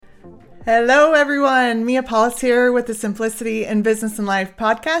Hello, everyone. Mia Paulus here with the Simplicity in Business and Life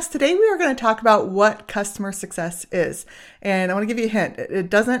podcast. Today, we are going to talk about what customer success is. And I want to give you a hint.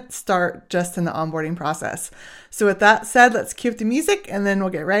 It doesn't start just in the onboarding process. So with that said, let's cue up the music and then we'll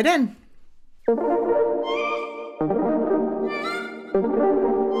get right in.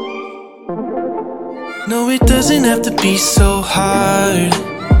 No, it doesn't have to be so hard.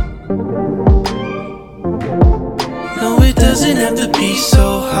 No, it doesn't have to be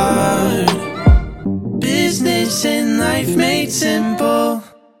so hard. Business and life made simple.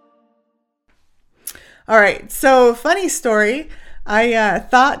 All right, so funny story. I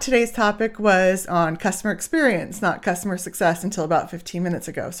thought today's topic was on customer experience, not customer success, until about 15 minutes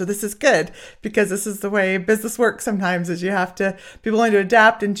ago. So this is good because this is the way business works sometimes, is you have to be willing to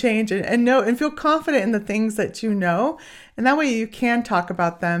adapt and change and know and feel confident in the things that you know. And that way you can talk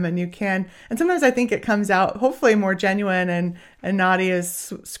about them and sometimes I think it comes out hopefully more genuine and not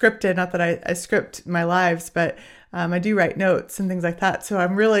as scripted. Not that I script my lives, but I do write notes and things like that. So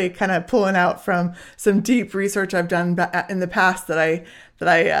I'm really kind of pulling out from some deep research I've done in the past that I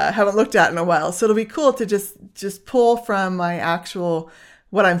haven't looked at in a while. So it'll be cool to just pull from my actual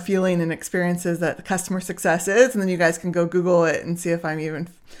what I'm feeling and experiences that the customer success is. And then you guys can go Google it and see if I'm even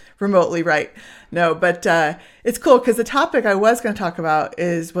remotely right. No, but it's cool because the topic I was going to talk about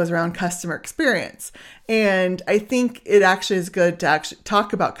was around customer experience. And I think it actually is good to actually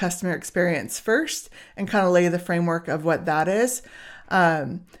talk about customer experience first and kind of lay the framework of what that is.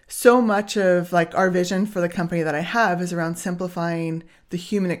 So much of like our vision for the company that I have is around simplifying the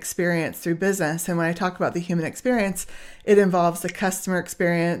human experience through business. And when I talk about the human experience, it involves the customer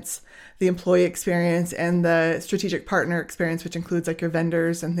experience, the employee experience, and the strategic partner experience, which includes like your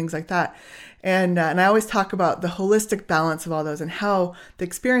vendors and things like that. And I always talk about the holistic balance of all those and how the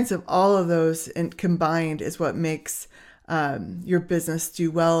experience of all of those combined is what makes your business do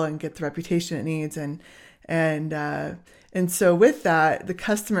well and get the reputation it needs. And so with that, the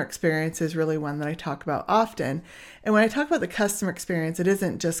customer experience is really one that I talk about often. And when I talk about the customer experience, it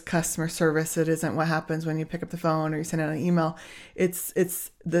isn't just customer service. It isn't what happens when you pick up the phone or you send out an email. It's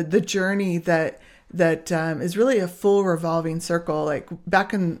the journey that is really a full revolving circle. Like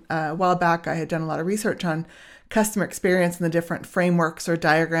a while back, I had done a lot of research on customer experience and the different frameworks or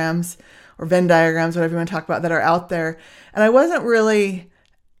diagrams or Venn diagrams, whatever you want to talk about, that are out there. And I wasn't really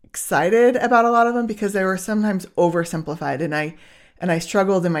excited about a lot of them because they were sometimes oversimplified, and I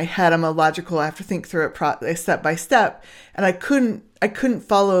struggled in my head. I'm a logical. I have to think through it step by step, and I couldn't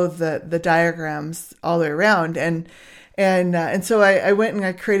follow the diagrams all the way around, and so I went and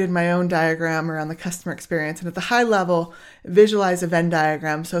I created my own diagram around the customer experience, and at the high level, visualize a Venn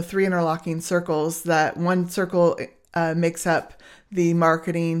diagram. So 3 interlocking circles. That one circle makes up the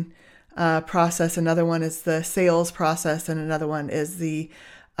marketing process. Another one is the sales process, and another one is the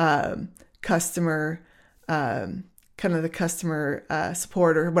customer, kind of the customer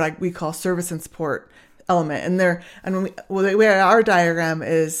support, or what we call service and support element. And the way our diagram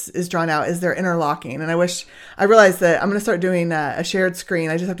is drawn out is they're interlocking. And I realized that I'm going to start doing a shared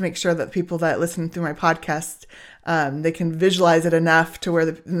screen. I just have to make sure that the people that listen through my podcast, they can visualize it enough to where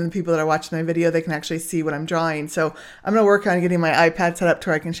the people that are watching my video, they can actually see what I'm drawing. So I'm going to work on getting my iPad set up to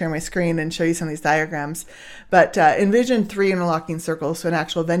where I can share my screen and show you some of these diagrams. But envision 3 interlocking circles, so an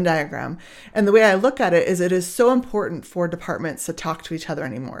actual Venn diagram. And the way I look at it is so important for departments to talk to each other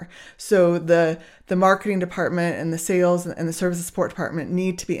anymore. So the marketing department and the sales and the service and support department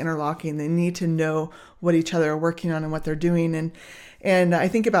need to be interlocking. They need to know what each other are working on and what they're doing. And I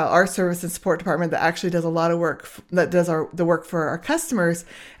think about our service and support department that actually does a lot of work, that does the work for our customers,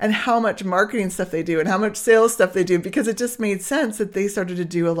 and how much marketing stuff they do and how much sales stuff they do, because it just made sense that they started to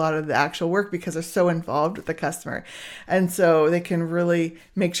do a lot of the actual work because they're so involved with the customer. And so they can really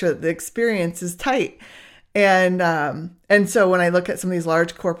make sure that the experience is tight. And so when I look at some of these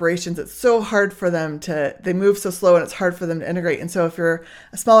large corporations, it's so hard for them they move so slow and it's hard for them to integrate. And so if you're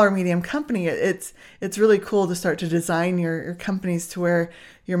a small or medium company, it's really cool to start to design your companies to where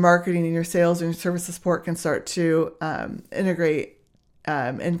your marketing and your sales and your service support can start to integrate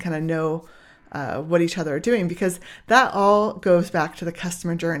and kind of know what each other are doing, because that all goes back to the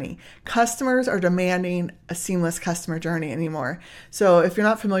customer journey. Customers are demanding a seamless customer journey anymore. So if you're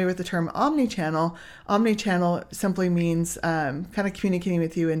not familiar with the term omnichannel simply means kind of communicating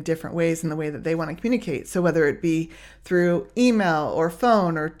with you in different ways in the way that they want to communicate. So whether it be through email or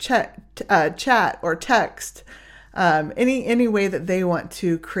phone or chat or text, any way that they want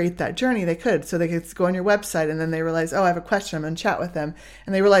to create that journey, they could. So they could go on your website and then they realize, oh, I have a question, I'm going to chat with them.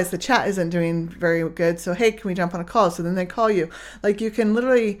 And they realize the chat isn't doing very good. So, hey, can we jump on a call? So then they call you. Like, you can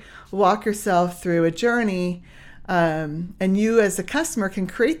literally walk yourself through a journey And you as a customer can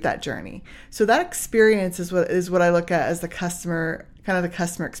create that journey. So that experience is what I look at as the customer, kind of the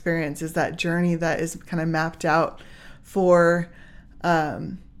customer experience, is that journey that is kind of mapped out for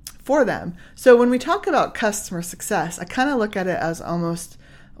them. So when we talk about customer success, I kind of look at it as almost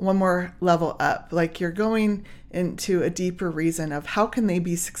one more level up. Like you're going into a deeper reason of how can they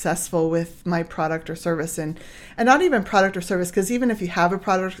be successful with my product or service, and not even product or service, because even if you have a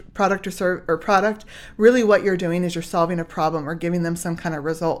product, really what you're doing is you're solving a problem or giving them some kind of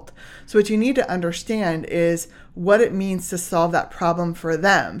result. So what you need to understand is what it means to solve that problem for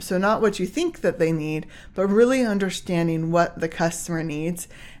them. So not what you think that they need, but really understanding what the customer needs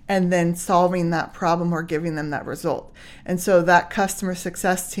and then solving that problem or giving them that result. And so that customer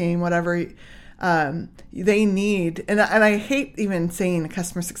success team, whatever they need, and I hate even saying a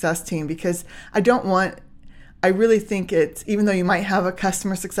customer success team, because I really think it's, even though you might have a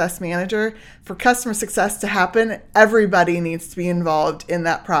customer success manager, for customer success to happen, everybody needs to be involved in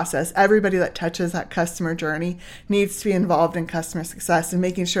that process. Everybody that touches that customer journey needs to be involved in customer success and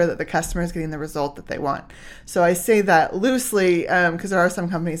making sure that the customer is getting the result that they want. So I say that loosely because there are some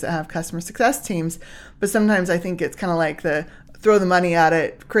companies that have customer success teams, but sometimes I think it's kind of like throw the money at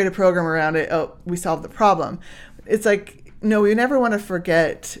it, create a program around it, oh, we solved the problem. It's like, no, we never want to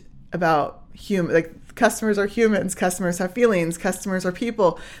forget about customers are humans, customers have feelings, customers are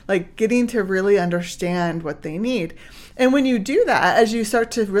people, like getting to really understand what they need. And when you do that, as you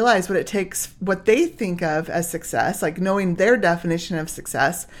start to realize what it takes, what they think of as success, like knowing their definition of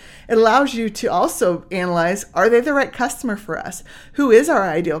success, it allows you to also analyze, are they the right customer for us? Who is our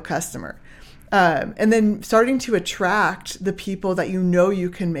ideal customer? And then starting to attract the people that you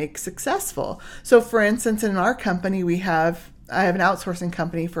can make successful. So for instance, in our company, I have an outsourcing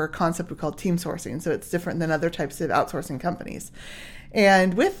company for a concept we call team sourcing. So it's different than other types of outsourcing companies.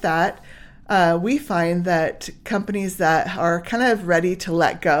 And with that, we find that companies that are kind of ready to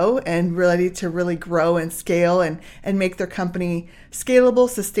let go and ready to really grow and scale and make their company scalable,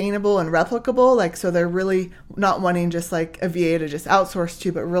 sustainable, and replicable. Like, so they're really not wanting just like a VA to just outsource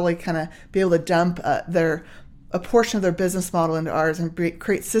to, but really kind of be able to dump a portion of their business model into ours and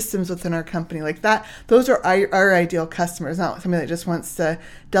create systems within our company like that. Those are our ideal customers, not somebody that just wants to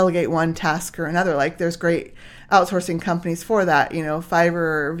delegate one task or another. Like there's great outsourcing companies for that,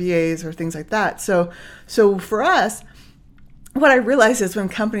 Fiverr or VAs or things like that. So for us, what I realize is when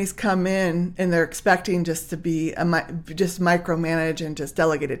companies come in and they're expecting just to be just micromanage and just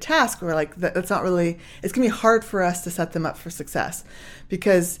delegate a task, we're like, that's not really, it's gonna be hard for us to set them up for success,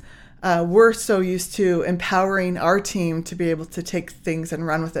 because we're so used to empowering our team to be able to take things and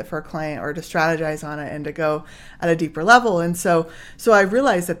run with it for a client, or to strategize on it and to go at a deeper level. And so I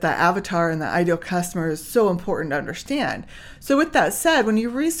realized that avatar and the ideal customer is so important to understand. So with that said, when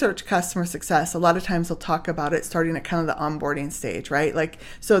you research customer success, a lot of times they'll talk about it starting at kind of the onboarding stage, right? Like,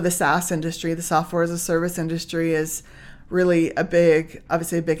 so the SaaS industry, the software as a service industry, is really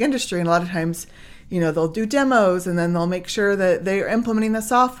obviously a big industry. And a lot of times, they'll do demos and then they'll make sure that they're implementing the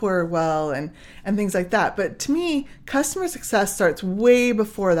software well and things like that. But to me, customer success starts way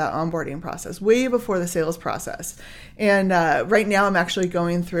before that onboarding process, way before the sales process. And right now I'm actually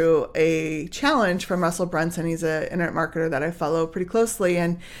going through a challenge from Russell Brunson. He's an internet marketer that I follow pretty closely.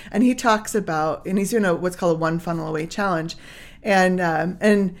 And he talks about, and he's doing what's called a one funnel away challenge. And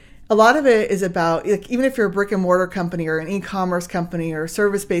a lot of it is about, like, even if you're a brick and mortar company or an e-commerce company or a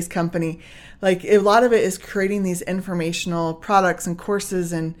service-based company, like a lot of it is creating these informational products and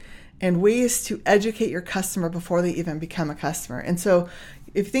courses and ways to educate your customer before they even become a customer. And so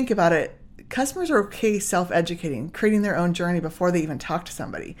if you think about it, customers are okay self-educating, creating their own journey before they even talk to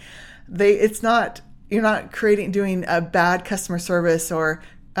somebody. You're not doing a bad customer service or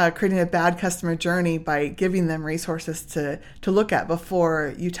creating a bad customer journey by giving them resources to look at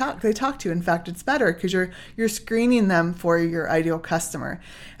before they talk to you. In fact, it's better because you're screening them for your ideal customer.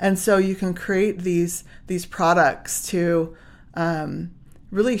 And so you can create these products to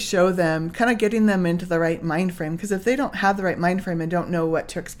really show them, kind of getting them into the right mind frame. Because if they don't have the right mind frame and don't know what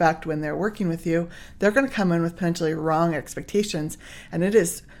to expect when they're working with you, they're going to come in with potentially wrong expectations,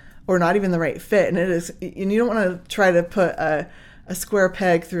 or not even the right fit. And you don't want to try to put a square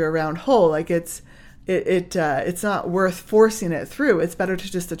peg through a round hole. Like it's not worth forcing it through. It's better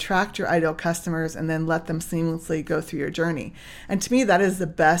to just attract your ideal customers and then let them seamlessly go through your journey. And to me, that is the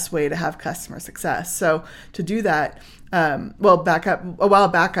best way to have customer success. So to do that, back up a while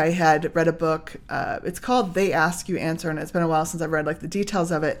back, I had read a book. It's called They Ask You Answer, and it's been a while since I've read like the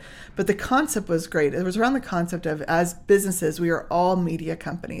details of it. But the concept was great. It was around the concept of, as businesses, we are all media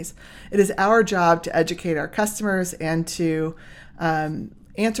companies. It is our job to educate our customers and to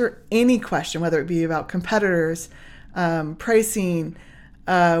answer any question, whether it be about competitors, pricing,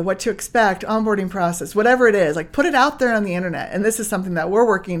 what to expect, onboarding process, whatever it is, like put it out there on the internet. And this is something that we're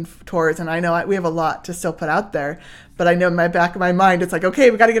working towards. And I know we have a lot to still put out there, but I know in my back of my mind, it's like, okay,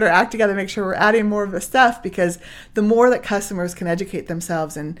 we got to get our act together, make sure we're adding more of the stuff, because the more that customers can educate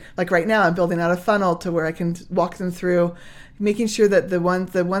themselves. And like right now, I'm building out a funnel to where I can walk them through making sure that the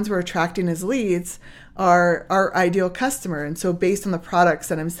ones we're attracting as leads are our ideal customer. And so based on the products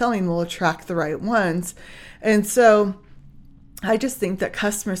that I'm selling, we'll attract the right ones. And so I just think that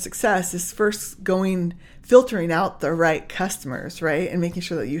customer success is first filtering out the right customers, right? And making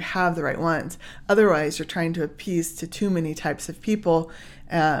sure that you have the right ones. Otherwise, you're trying to appease to too many types of people,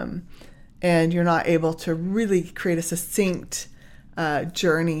 and you're not able to really create a succinct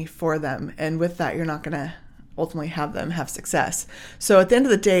journey for them. And with that, you're not going to ultimately have them have success. So at the end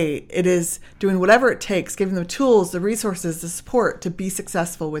of the day, it is doing whatever it takes, giving them the tools, the resources, the support to be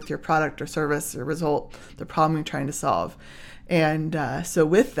successful with your product or service or result, the problem you're trying to solve. And so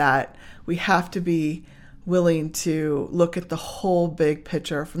with that, we have to be willing to look at the whole big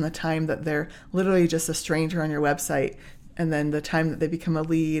picture from the time that they're literally just a stranger on your website, and then the time that they become a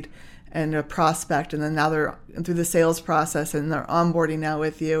lead and a prospect, and then now they're through the sales process and they're onboarding now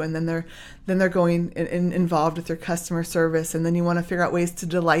with you, and then they're going involved with your customer service, and then you want to figure out ways to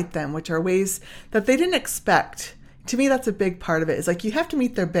delight them, which are ways that they didn't expect. To me, that's a big part of it. Is like you have to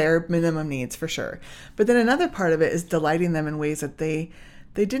meet their bare minimum needs for sure, but then another part of it is delighting them in ways that they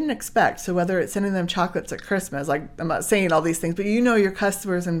didn't expect. So whether it's sending them chocolates at Christmas, like I'm not saying all these things, but you know your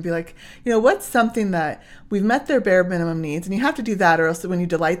customers and be like, what's something that we've met their bare minimum needs, and you have to do that, or else when you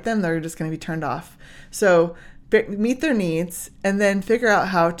delight them, they're just going to be turned off. So meet their needs, and then figure out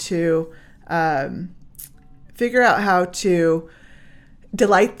how to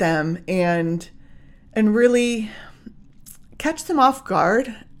delight them and really catch them off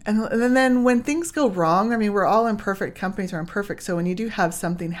guard. And then when things go wrong, I mean, we're all imperfect, companies are imperfect. So when you do have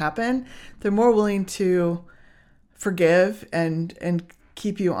something happen, they're more willing to forgive and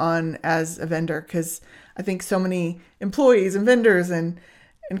keep you on as a vendor. Because I think so many employees and vendors and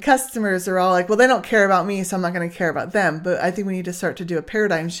customers are all like, well, they don't care about me, so I'm not going to care about them. But I think we need to start to do a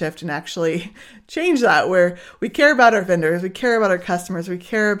paradigm shift and actually change that, where we care about our vendors, we care about our customers, we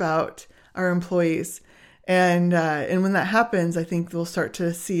care about our employees. And when that happens, I think we'll start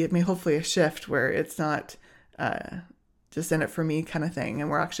to see hopefully a shift where it's not just in it for me kind of thing, and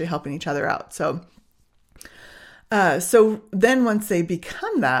we're actually helping each other out. So then once they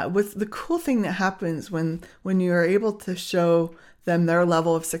become that, what's the cool thing that happens when you are able to show them their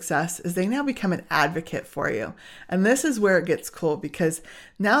level of success is they now become an advocate for you. And this is where it gets cool, because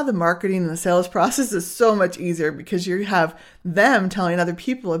now the marketing and the sales process is so much easier because you have them telling other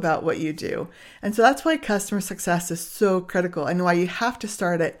people about what you do. And so that's why customer success is so critical, and why you have to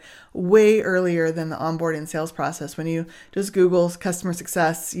start it way earlier than the onboarding sales process. When you just Google customer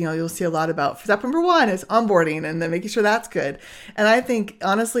success, you'll see a lot about step number 1 is onboarding, and then making sure that's good. And I think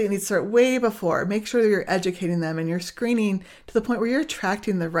honestly, it needs to start way before. Make sure that you're educating them and you're screening to the point where you're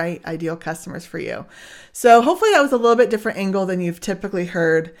attracting the right ideal customers for you. So hopefully that was a little bit different angle than you've typically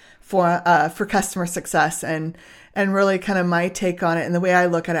heard for customer success, and really kind of my take on it and the way I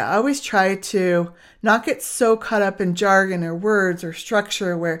look at it. I always try to not get so caught up in jargon or words or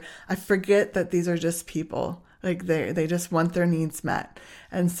structure where I forget that these are just people. Like they just want their needs met.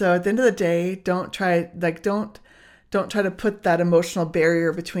 And so at the end of the day, don't try to put that emotional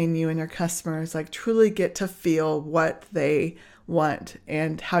barrier between you and your customers. Like truly get to feel what they want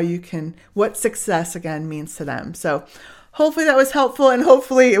and what success again means to them. So hopefully that was helpful, and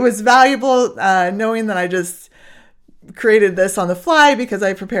hopefully it was valuable, knowing that I just created this on the fly because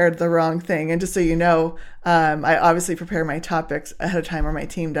I prepared the wrong thing. And just so you know, I obviously prepare my topics ahead of time, or my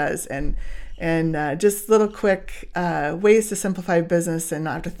team does, and just little quick ways to simplify business and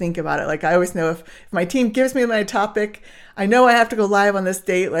not have to think about it. Like I always know if my team gives me my topic, I know I have to go live on this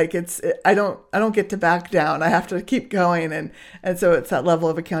date. Like I don't get to back down. I have to keep going, and so it's that level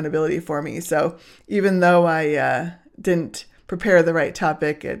of accountability for me. So even though I didn't prepare the right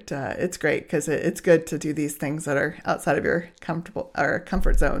topic, it's great because it's good to do these things that are outside of your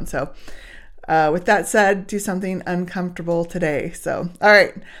comfort zone. So with that said, do something uncomfortable today. So, all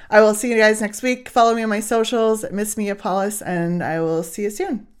right, I will see you guys next week. Follow me on my socials at Miss Mia Paulus, and I will see you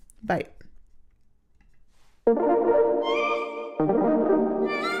soon. Bye.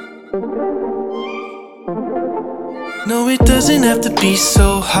 No, it doesn't have to be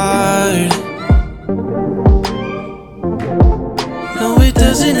so hard. No, it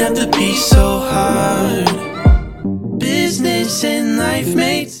doesn't have to be so hard. Business and life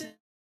mates.